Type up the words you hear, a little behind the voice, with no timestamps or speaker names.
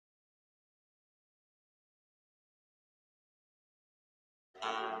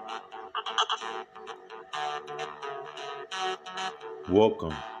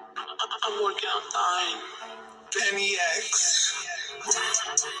Welcome. I'm working on time. Penny X.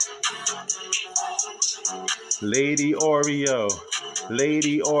 Lady Oreo.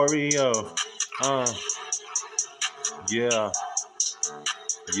 Lady Oreo. Yeah.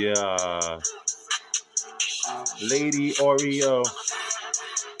 Yeah. Lady Oreo.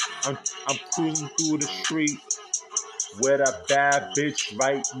 I'm cruising through the street with a bad bitch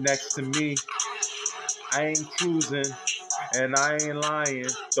right next to me. I ain't cruising and I ain't lying.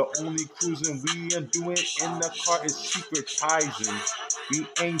 The only cruising we are doing in the car is secretizing. We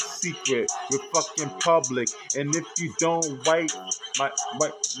ain't secret, we're fucking public. And if you don't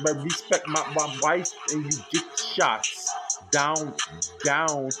respect my wife, and you get shots. Down.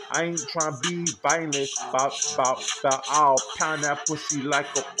 I ain't trying to be violent, but I'll pound that pussy like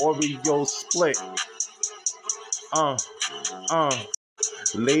an Oreo split.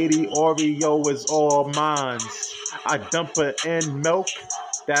 Lady Oreo is all mine. I dump her in milk.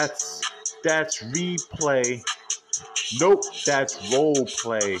 That's replay. Nope, that's role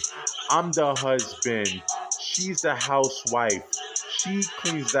play. I'm the husband. She's the housewife. She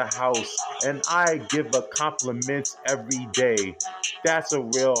cleans the house, and I give her compliments every day. That's a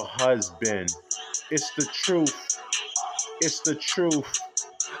real husband. It's the truth. It's the truth.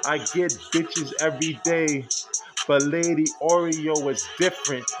 I get bitches every day. But Lady Oreo is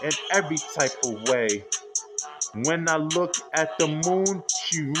different in every type of way. When I look at the moon,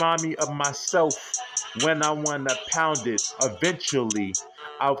 she remind me of myself. When I wanna pound it, eventually,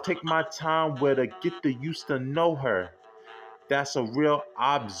 I'll take my time with her, get the used to know her. That's a real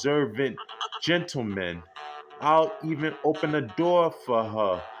observant gentleman. I'll even open the door for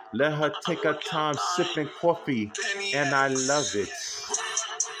her. Let her take her time sipping coffee, and I love it.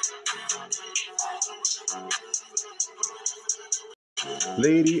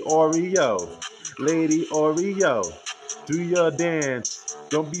 Lady Oreo, Lady Oreo, do your dance.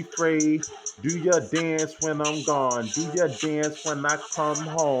 Don't be afraid. Do your dance when I'm gone. Do your dance when I come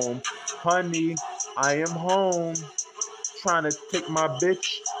home. Honey, I am home. Trying to take my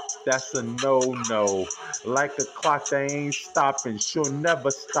bitch? That's a no-no. Like a clock that ain't stopping. She'll never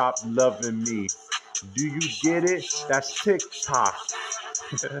stop loving me. Do you get it? That's TikTok.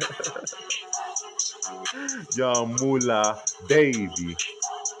 Young Moolah, baby.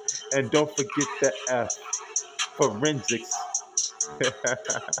 And don't forget the F. Forensics.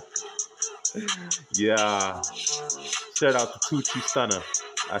 Yeah. Shout out to Tucci Stunner.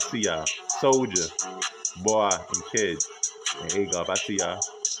 I see y'all. Soldier. Boy and Kid. And Agov. I see y'all.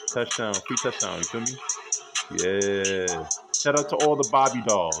 Touchdown. Free touchdown. You feel me? Yeah. Shout out to all the Bobby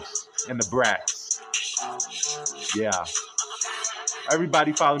dolls and the brats. Yeah.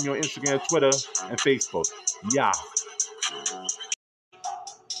 Everybody follow me on Instagram, Twitter, and Facebook. Yeah.